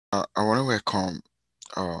I want to welcome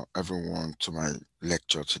everyone to my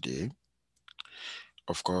lecture today.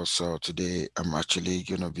 Of course, today I'm actually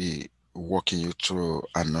going to be walking you through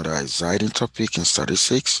another exciting topic in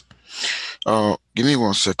statistics. Give me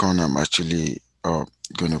 1 second. I'm actually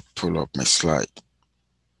going to pull up my slide.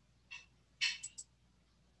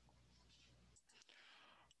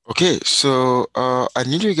 Okay, so I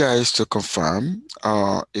need you guys to confirm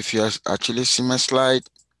if you actually see my slide.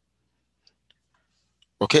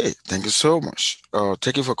 Okay, thank you so much.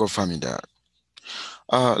 Thank you for confirming that.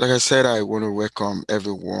 Like I said, I want to welcome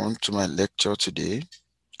everyone to my lecture today.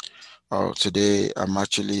 Today, I'm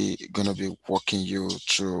actually going to be walking you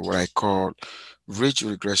through what I call ridge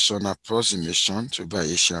regression approximation to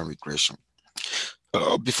Bayesian regression.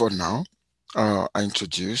 Before now, I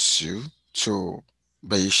introduce you to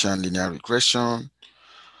Bayesian linear regression,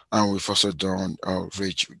 and we've also done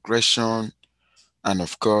ridge regression. And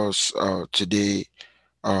of course, today,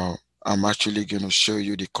 uh, I'm actually going to show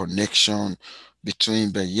you the connection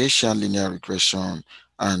between Bayesian linear regression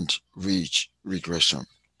and ridge regression.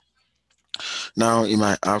 Now, in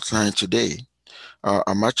my outline today,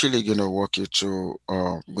 I'm actually going to walk you through,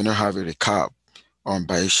 we're going to have a recap on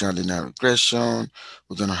Bayesian linear regression.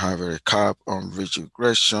 We're going to have a recap on ridge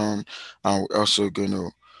regression. And we're also going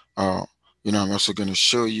to, I'm also going to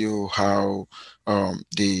show you how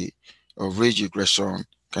the ridge regression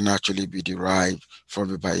can actually be derived from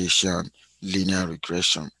the Bayesian linear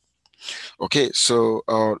regression. Okay, so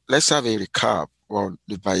let's have a recap on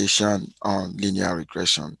the Bayesian linear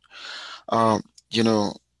regression. Um, you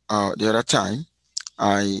know, the other time,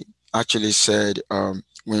 I actually said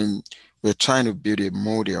when we're trying to build a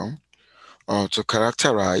model to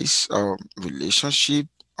characterize relationship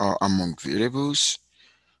among variables,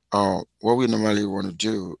 what we normally want to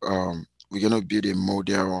do, we're going to build a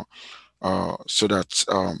model so that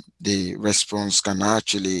the response can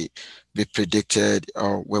actually be predicted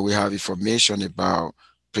where we have information about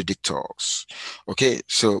predictors. Okay,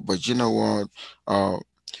 so but you know what?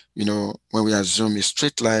 When we assume a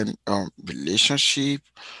straight line relationship,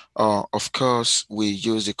 of course, we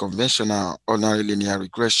use the conventional ordinary linear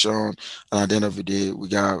regression, and at the end of the day,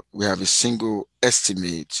 we have a single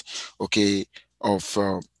estimate, okay, of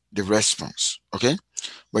the response, okay.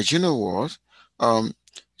 But you know what? Um,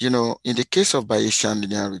 in the case of Bayesian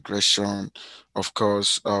linear regression, of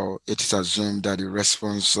course, it is assumed that the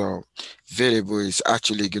response variable is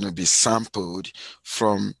actually going to be sampled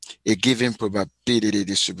from a given probability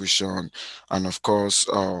distribution, and of course,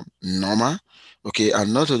 normal. Okay,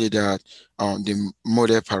 and not only that, the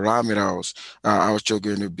model parameters are also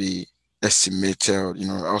going to be estimated,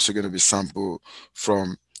 also going to be sampled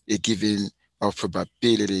from a given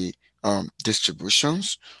probability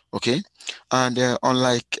distributions. Okay, and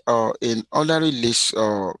unlike in ordinary least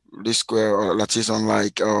square, or that is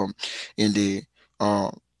unlike in the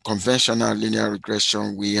uh, conventional linear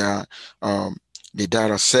regression, where the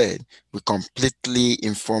data set will completely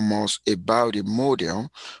inform us about the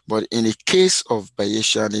model. But in the case of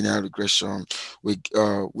Bayesian linear regression, we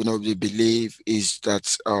believe is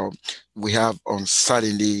that we have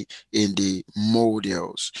uncertainty in the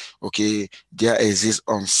models. Okay, there exists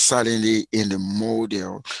uncertainty in the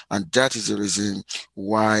model, and that is the reason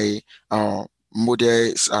why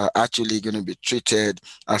models are actually going to be treated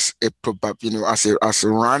as a as a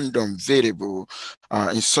random variable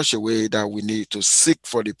in such a way that we need to seek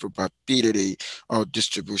for the probability of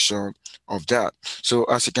distribution of that. So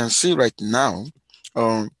as you can see right now,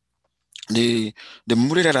 um, the the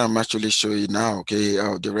model that I'm actually showing now, okay,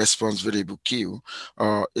 the response variable Q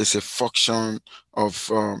is a function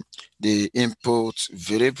of the input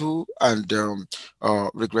variable and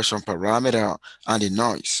regression parameter and the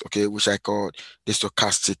noise, okay, which I call the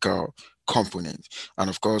stochastic component. And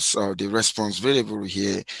of course, the response variable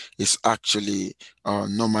here is actually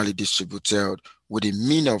normally distributed with the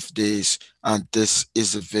mean of this, and this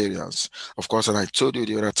is the variance. Of course, and I told you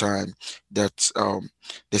the other time that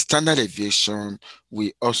the standard deviation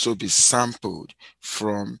will also be sampled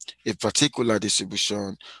from a particular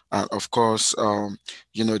distribution. And of course,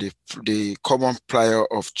 the common prior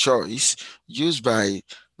of choice used by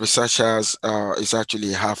researchers is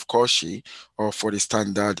actually half Cauchy, or for the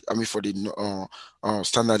standard, for the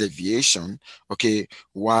standard deviation. Okay,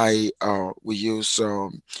 why we use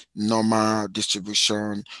normal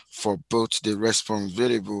distribution for both the response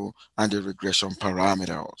variable and the regression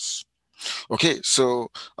parameters. Okay, so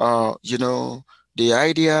the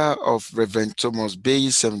idea of Reverend Thomas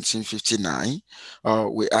Bayes 1759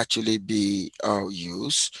 will actually be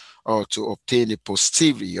used to obtain a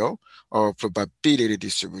posterior or probability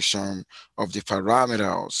distribution of the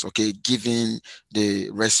parameters, okay, given the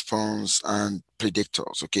response and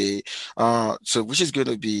predictors. Okay, so which is going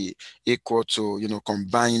to be equal to,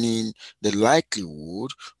 combining the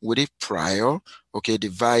likelihood with a prior, okay,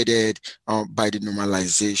 divided by the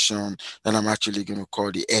normalization that I'm actually going to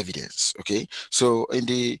call the evidence. Okay, so in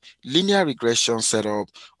the linear regression setup,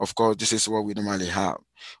 of course, this is what we normally have.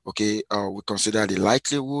 Okay, we consider the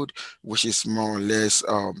likelihood, which is more or less,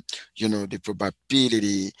 the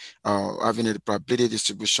probability, having a probability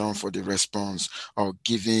distribution for the response, or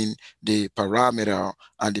giving the parameter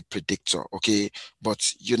and the predictor. Okay, but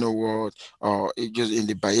you know what? Just in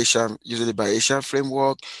the Bayesian, using the Bayesian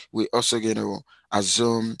framework, we also going to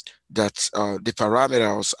assume that the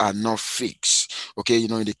parameters are not fixed. Okay,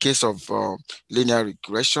 in the case of linear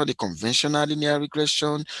regression, the conventional linear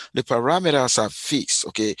regression, the parameters are fixed.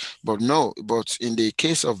 Okay, but in the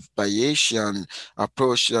case of Bayesian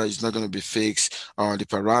approach, it's not going to be fixed. The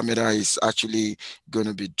parameter is actually going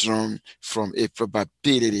to be drawn from a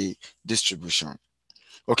probability distribution.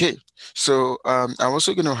 Okay, so I'm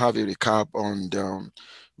also going to have a recap on the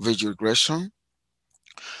ridge regression.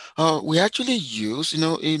 We actually use,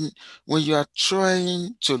 in when you are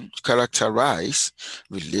trying to characterize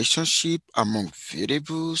relationship among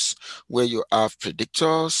variables, where you have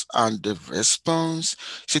predictors and the response,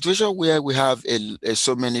 situation where we have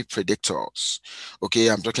so many predictors. Okay,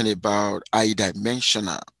 I'm talking about high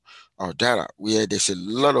dimensional or data where there's a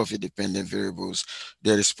lot of independent variables.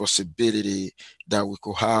 There is possibility that we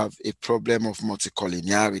could have a problem of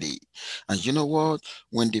multicollinearity. And you know what?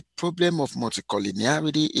 When the problem of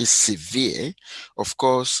multicollinearity is severe, of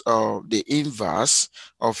course, the inverse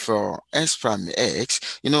of s prime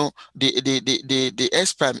x, the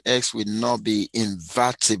s prime x will not be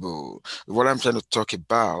invertible. What I'm trying to talk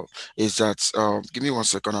about is that, give me 1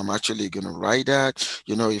 second, I'm actually going to write that.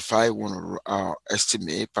 If I want to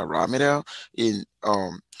estimate parameter in,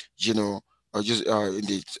 just in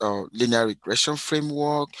the linear regression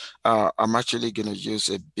framework, I'm actually going to use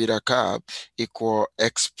a beta cap equal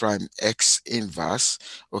x prime x inverse,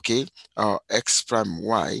 okay, x prime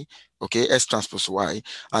y, okay, s transpose y.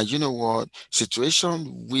 And you know what?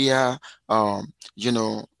 Situation where,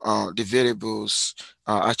 the variables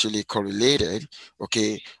are actually correlated,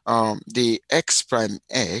 okay, the x prime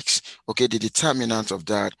x, okay, the determinant of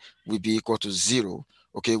that will be equal to 0.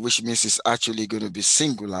 Okay, which means it's actually going to be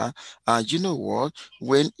singular. And you know what?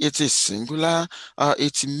 When it is singular,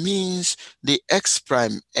 it means the x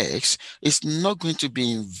prime x is not going to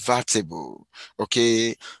be invertible.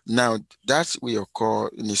 Okay, now that we occur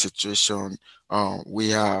in a situation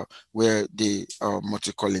where the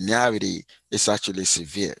multicollinearity is actually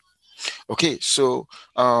severe. Okay, so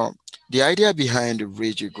the idea behind the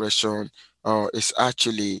ridge regression is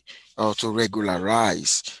actually to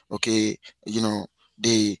regularize, okay,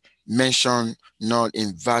 the mention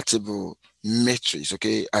non-invertible matrix,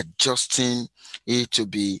 okay, adjusting it to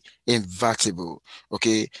be invertible,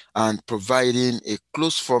 okay, and providing a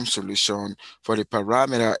closed form solution for the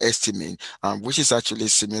parameter estimate, which is actually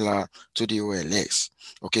similar to the OLS.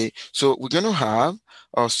 Okay, so we're going to have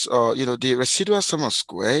the residual sum of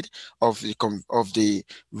squared of the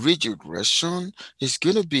ridge regression is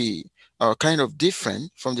going to be kind of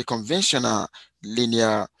different from the conventional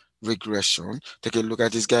linear regression. Take a look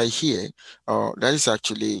at this guy here. That is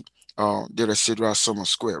actually the residual sum of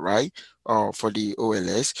square, right? For the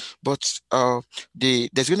OLS, but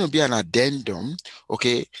there's going to be an addendum.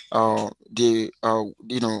 Okay, the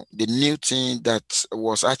new thing that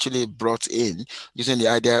was actually brought in using the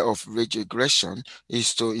idea of ridge regression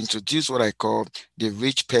is to introduce what I call the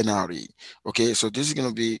ridge penalty. Okay, so this is going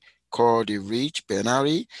to be called the ridge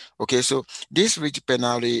penalty. Okay, so this ridge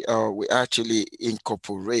penalty we actually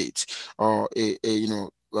incorporate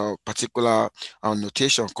particular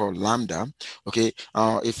notation called lambda. Okay,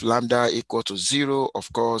 if lambda equal to 0,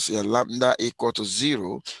 of course, lambda equal to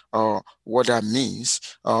 0, what that means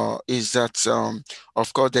is that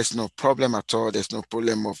of course there's no problem at all. There's no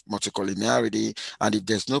problem of multicollinearity, and if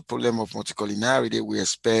there's no problem of multicollinearity, we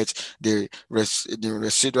expect the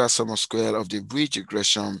residual sum of square of the ridge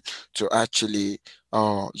regression to actually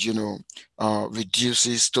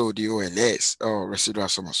reduces to the OLS, or residual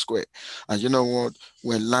sum of square. And you know what?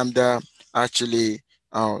 When lambda actually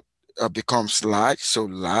becomes large, so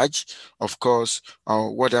large, of course,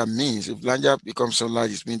 what that means, if lambda becomes so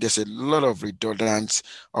large, it means there's a lot of redundant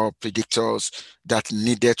predictors that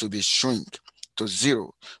needed to be shrunk to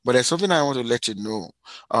 0. But there's something I want to let you know.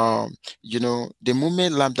 The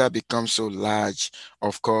moment lambda becomes so large,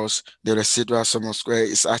 of course, the residual sum of square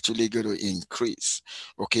is actually going to increase.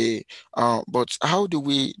 Okay, but how do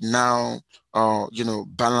we now,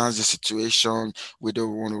 balance the situation? We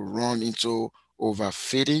don't want to run into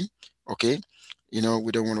overfitting. Okay, We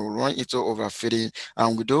don't want to run into overfitting,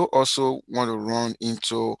 and we don't also want to run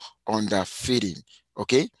into underfitting.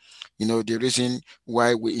 Okay. The reason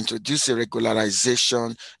why we introduce a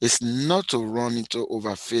regularization is not to run into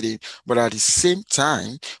overfitting, but at the same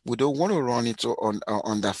time, we don't want to run into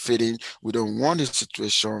underfitting. We don't want a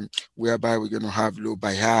situation whereby we're going to have low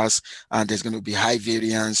bias and there's going to be high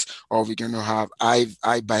variance, or we're going to have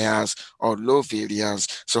high bias or low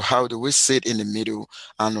variance. So how do we sit in the middle?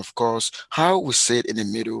 And of course, how we sit in the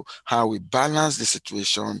middle, how we balance the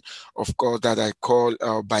situation, of course, that I call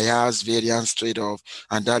bias variance trade-off,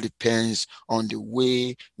 and that depends on the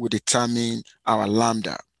way we determine our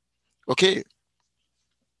lambda. Okay,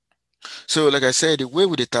 so like I said, the way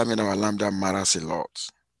we determine our lambda matters a lot.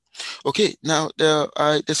 Okay, now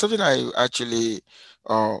there's something I actually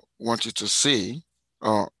want you to see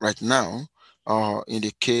right now. In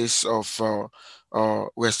the case of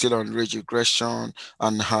we're still on regression,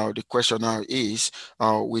 and how the question now is,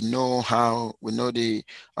 we know the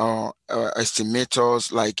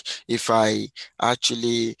estimators. Like if I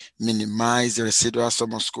actually minimize the residual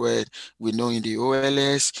sum of squared, we know in the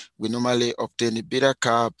OLS we normally obtain the beta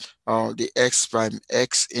cap, the x prime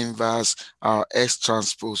x inverse S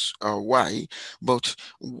transpose Y. But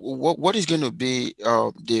what is going to be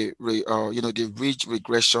the ridge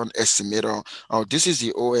regression estimator? This is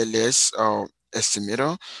the OLS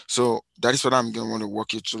estimator. So that is what I'm going to want to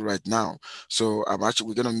walk you through right now. So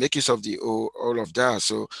we're going to make use of the all of that.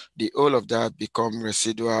 So the all of that become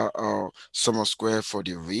residual sum of square for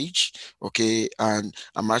the ridge. Okay, and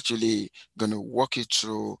I'm actually going to walk you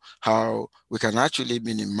through how we can actually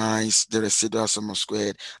minimize the residual sum of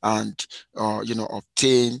squared and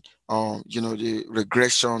obtain the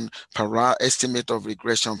regression estimate of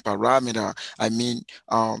regression parameter. I mean,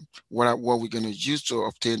 what we're going to use to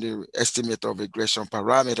obtain the estimate of regression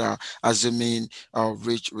parameter, assuming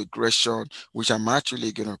ridge regression, which I'm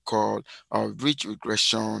actually going to call ridge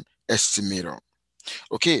regression estimator.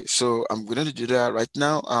 Okay, so I'm going to do that right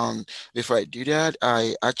now. If I do that,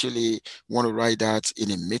 I actually want to write that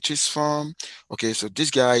in a matrix form. Okay, so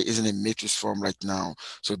this guy is in a matrix form right now.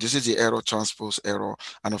 So this is the error transpose error.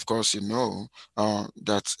 And of course,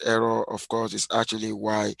 that error, of course, is actually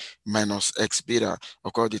y minus x beta.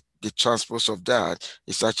 Of course, the transpose of that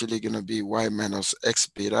is actually going to be y minus x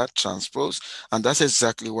beta transpose. And that's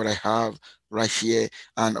exactly what I have right here.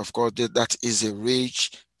 And of course, that is a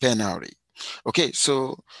ridge penalty. Okay,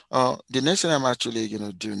 so the next thing I'm actually going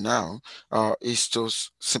to do now is to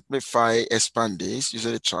simplify, expand this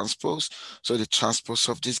using the transpose. So the transpose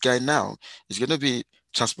of this guy now is going to be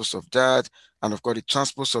transpose of that. And of course, the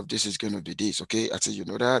transpose of this is going to be this. Okay, I think you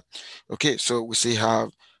know that. Okay, so we see how,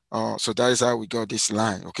 so that is how we got this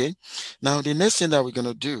line. Okay, now the next thing that we're going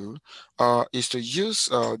to do is to use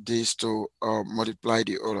this to multiply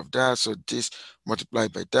the all of that. So this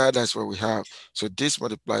multiplied by that, that's what we have. So this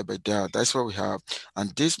multiplied by that, that's what we have. And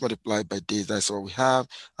this multiplied by this, that's what we have.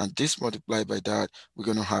 And this multiplied by that, we're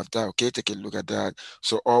going to have that. Okay, take a look at that.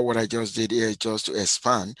 So all what I just did here is just to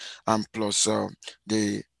expand and plus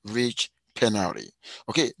the ridge penalty.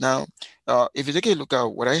 Okay, now if you take a look at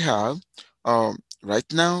what I have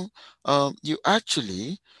right now, you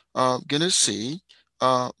actually gonna see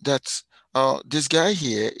that this guy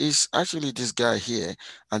here is actually this guy here,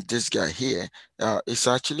 and this guy here is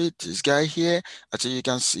actually this guy here. Actually, you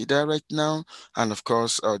can see that right now. And of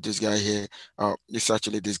course, this guy here is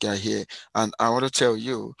actually this guy here. And I want to tell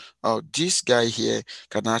you, this guy here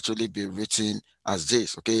can actually be written as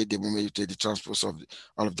this, okay? The moment you take the transpose of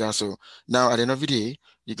all of that. So now at the end of the day,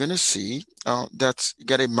 you're going to see that you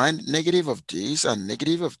got a negative of this and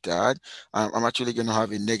negative of that. I'm actually going to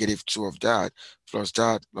have a -2 of that, plus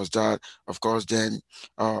that, plus that. Of course, then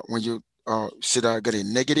when you see that I got a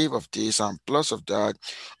negative of this and plus of that.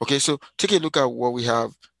 Okay, so take a look at what we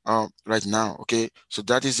have right now. Okay, so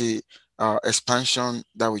that is a expansion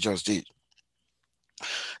that we just did.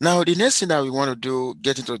 Now, the next thing that we want to do,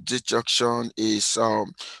 get into this junction, is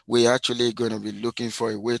we're actually going to be looking for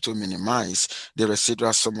a way to minimize the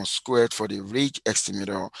residual sum of squared for the ridge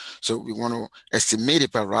estimator. So we want to estimate a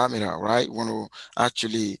parameter, right? We want to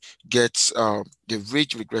actually get the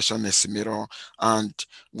ridge regression estimator, and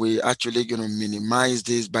we're actually going to minimize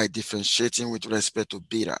this by differentiating with respect to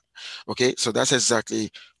beta. Okay, so that's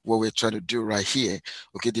exactly what we're trying to do right here.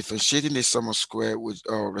 Okay, differentiating the sum of square with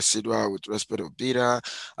residual with respect to beta,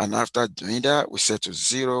 and after doing that, we set to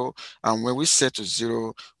 0. And when we set to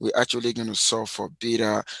 0, we're actually going to solve for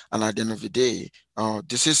beta. And at the end of the day,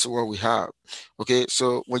 This is what we have. Okay,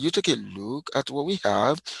 so when you take a look at what we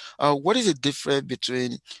have, what is the difference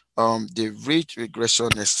between the ridge regression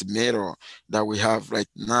estimator that we have right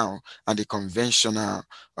now and the conventional,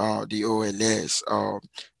 the OLS,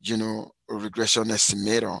 regression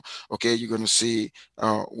estimator? Okay, you're going to see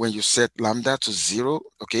when you set lambda to zero,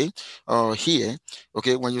 okay, here,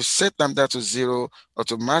 okay, when you set lambda to zero,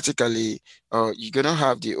 automatically you're going to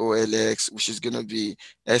have the OLX, which is going to be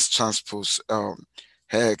S transpose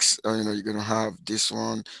hex, you're going to have this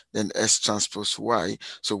one, then S transpose Y.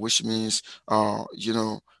 So which means,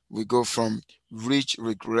 we go from ridge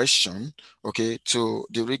regression, okay, to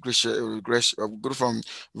the we go from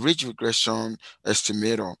ridge regression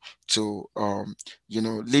estimator to,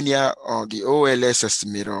 linear, the OLS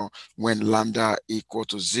estimator when lambda equal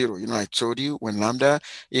to zero. I told you when lambda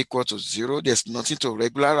equal to zero, there's nothing to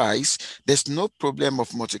regularize. There's no problem of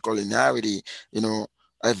multicollinearity, you know,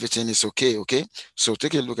 everything is okay. Okay, so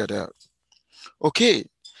take a look at that. Okay,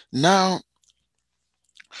 now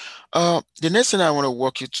the next thing I want to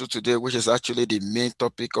walk you through today, which is actually the main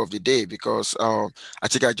topic of the day, because I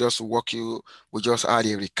think we just had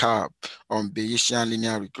a recap on Bayesian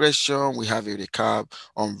linear regression. We have a recap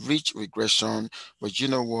on ridge regression. But you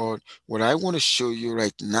know what? What I want to show you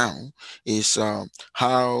right now is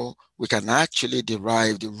how we can actually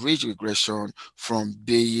derive the ridge regression from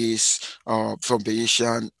Bayesian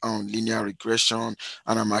linear regression.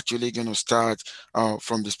 And I'm actually going to start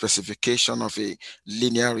from the specification of a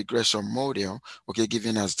linear regression model, okay,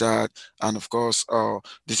 giving us that. And of course,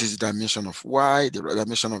 this is the dimension of y, the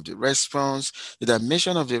dimension of the response, the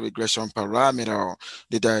dimension of the regression parameter,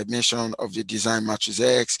 the dimension of the design matrix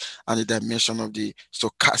X, and the dimension of the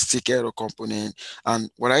stochastic error component. And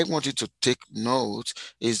what I want you to take note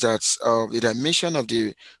is that the dimension of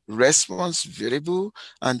the response variable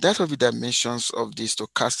and that of the dimensions of the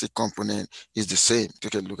stochastic component is the same.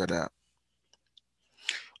 Take a look at that.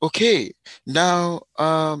 Okay, now,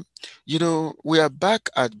 we are back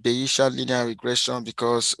at Bayesian linear regression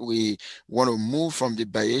because we want to move from the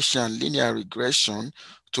Bayesian linear regression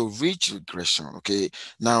to ridge regression. Okay,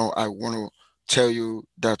 now I want to tell you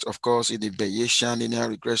that, of course, in the Bayesian linear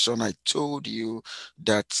regression, I told you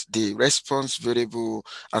that the response variable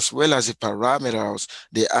as well as the parameters,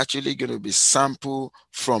 they're actually going to be sample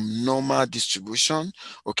from normal distribution.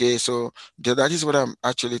 Okay, so that is what I'm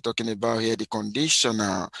actually talking about here, the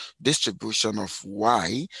conditional distribution of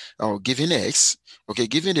y given x, okay,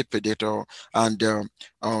 given the predator, and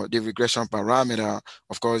the regression parameter,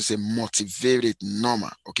 of course, a multivariate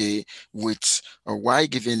normal, okay, with y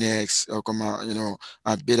given x,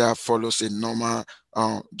 and beta follows a normal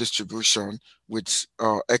distribution with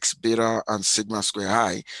x beta and sigma square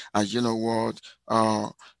I, and you know what,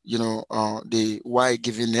 the y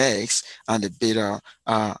given x and the beta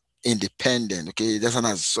are independent. Okay, that's an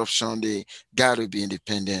assumption. They got to be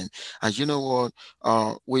independent. And you know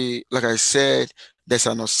what? We, like I said, there's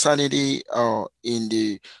an uncertainty in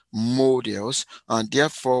the models, and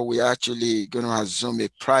therefore we actually going to assume a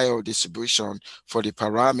prior distribution for the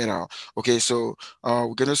parameter. Okay, so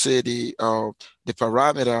we're going to say the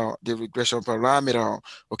parameter, the regression parameter.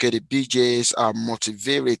 Okay, the BJs are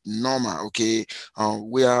multivariate normal. Okay,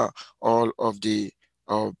 where all of the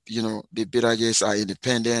beta j's are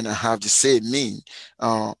independent and have the same mean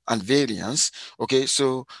and variance. Okay,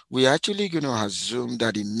 so we're actually going to assume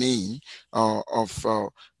that the mean of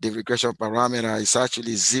the regression parameter is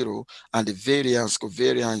actually zero, and the variance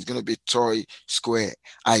covariance is going to be toy square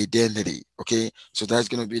identity. Okay, so that's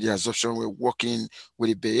going to be the assumption we're working with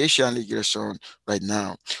the Bayesian regression right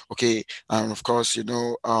now. Okay, and of course,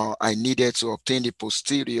 I needed to obtain the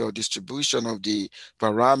posterior distribution of the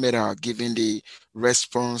parameter given the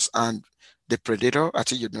response and the predator. I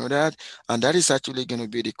think you know that. And that is actually going to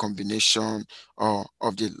be the combination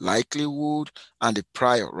of the likelihood and the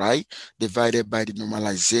prior, right? Divided by the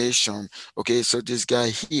normalization. Okay, so this guy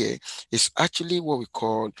here is actually what we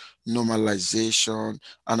call normalization.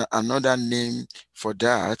 And another name for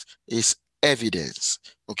that is evidence.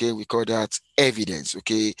 Okay, we call that evidence.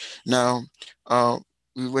 Okay, now,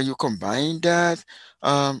 when you combine that,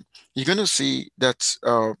 you're going to see that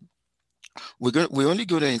we're only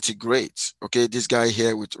going to integrate, okay, this guy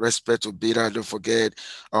here with respect to beta. Don't forget,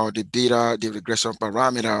 the beta, the regression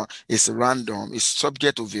parameter is random, it's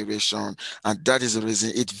subject to variation, and that is the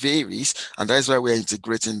reason it varies, and that is why we're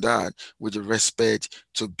integrating that with respect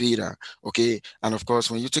to beta. Okay, and of course,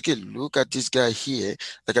 when you take a look at this guy here,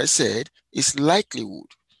 like I said, it's likelihood.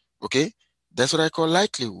 Okay, that's what I call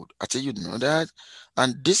likelihood. I tell you know that.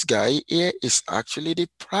 And this guy here is actually the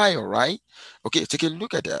prior, right? Okay, take a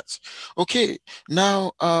look at that. Okay,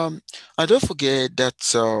 now, and don't forget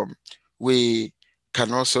that we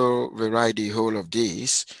can also rewrite the whole of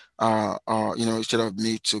this, instead of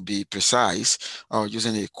me to be precise,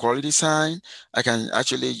 using a quality sign, I can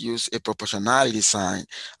actually use a proportionality sign.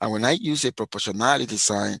 And when I use a proportionality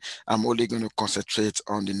sign, I'm only going to concentrate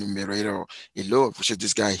on the numerator alone, which is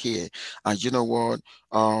this guy here. And you know what?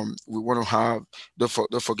 We want to have,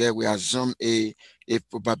 don't forget, we assume a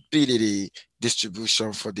probability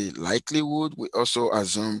distribution for the likelihood. We also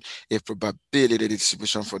assume a probability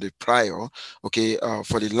distribution for the prior. Okay,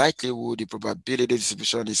 for the likelihood, the probability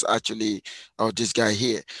distribution is actually this guy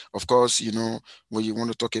here. Of course, when you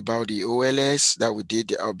want to talk about the OLS that we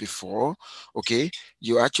did before, okay,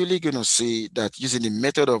 you're actually going to see that using the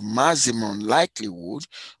method of maximum likelihood,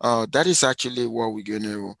 that is actually what we're going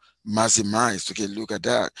to maximize. Okay, look at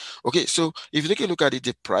that. Okay, so if you take a look at it,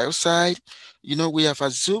 the prior side, we have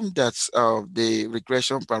assumed that the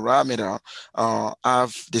regression parameter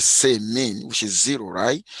have the same mean, which is 0,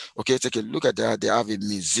 right? Okay, take a look at that. They have a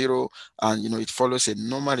mean 0, and it follows a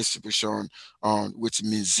normal distribution with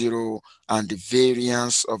mean 0, and the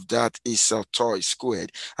variance of that is tau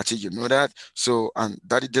squared. I think you know that. So, and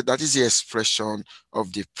that is the expression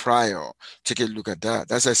of the prior. Take a look at that.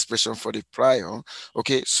 That's the expression for the prior.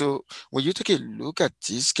 Okay, so when you take a look at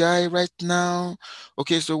this guy right now,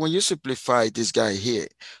 okay, so when you simplify this guy here,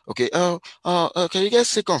 okay, can you guys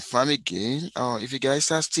say confirm again? If you guys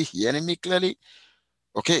are still hearing me clearly?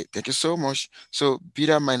 Okay, thank you so much. So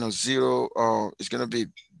beta minus 0 is going to be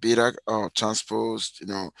beta transposed,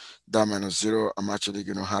 that minus 0. I'm actually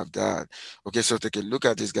going to have that. Okay, so take a look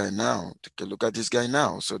at this guy now. Take a look at this guy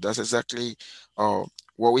now. So that's exactly uh,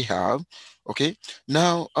 what we have. Okay,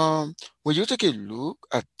 now when you take a look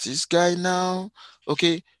at this guy now,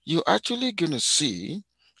 okay, you're actually going to see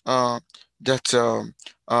that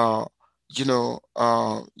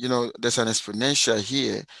there's an exponential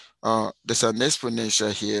here, there's an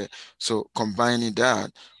exponential here. So combining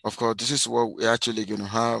that, of course, this is what we're actually going to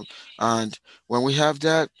have. And when we have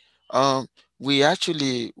that, we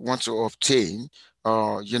actually want to obtain,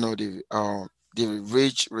 the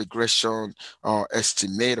ridge regression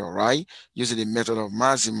estimator, right? Using the method of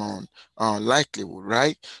maximum likelihood,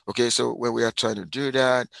 right? Okay, so when we are trying to do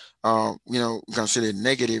that, we can see the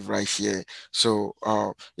negative right here. So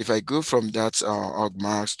if I go from that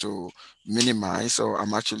argmax to minimize, so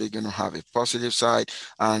I'm actually going to have a positive side,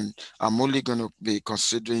 and I'm only going to be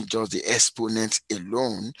considering just the exponent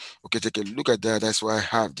alone. Okay, take a look at that. That's why I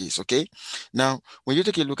have this. Okay, now when you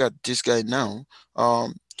take a look at this guy now,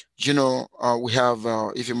 we have,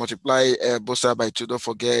 if you multiply both sides by 2, don't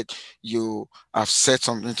forget you have set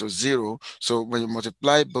something to 0. So when you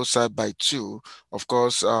multiply both sides by 2, of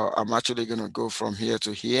course, I'm actually going to go from here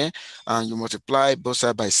to here, and you multiply both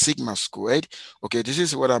sides by sigma squared. Okay, this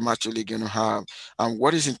is what I'm actually going to have. And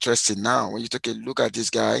what is interesting now, when you take a look at this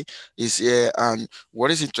guy, is here, and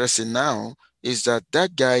what is interesting now is that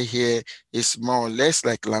that guy here is more or less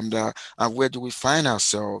like lambda. And where do we find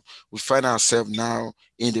ourselves? We find ourselves now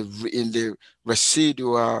in the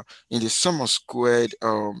residual, in the sum of squared,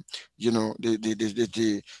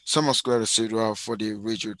 the sum of squared residual for the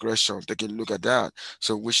ridge regression. Take a look at that.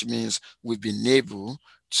 So which means we've been able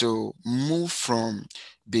to move from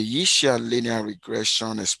Bayesian linear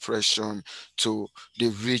regression expression to the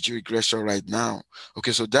ridge regression right now.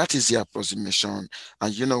 Okay, so that is the approximation.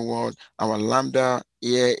 And you know what? Our lambda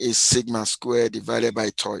here is sigma squared divided by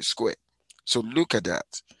tau squared. So look at that.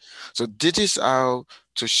 So this is how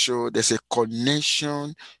to show there's a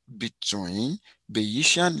connection between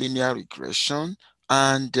Bayesian linear regression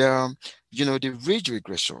and the ridge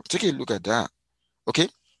regression. Take a look at that. Okay.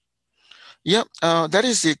 Yeah, that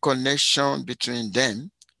is the connection between them.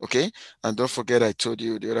 Okay, and don't forget I told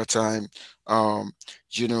you the other time, um,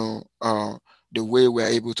 you know, uh, the way we're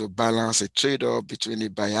able to balance a trade-off between the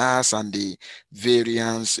bias and the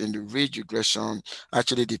variance in the ridge regression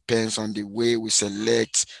actually depends on the way we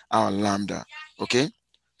select our lambda. Okay,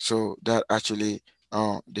 so that actually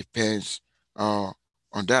depends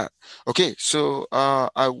on that. Okay, so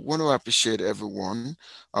I want to appreciate everyone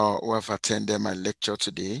who have attended my lecture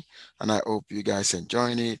today, and I hope you guys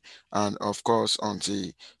enjoying it. And of course,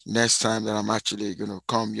 until next time that I'm actually going to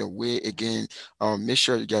come your way again, make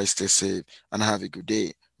sure you guys stay safe and have a good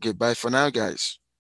day. Okay, bye for now, guys.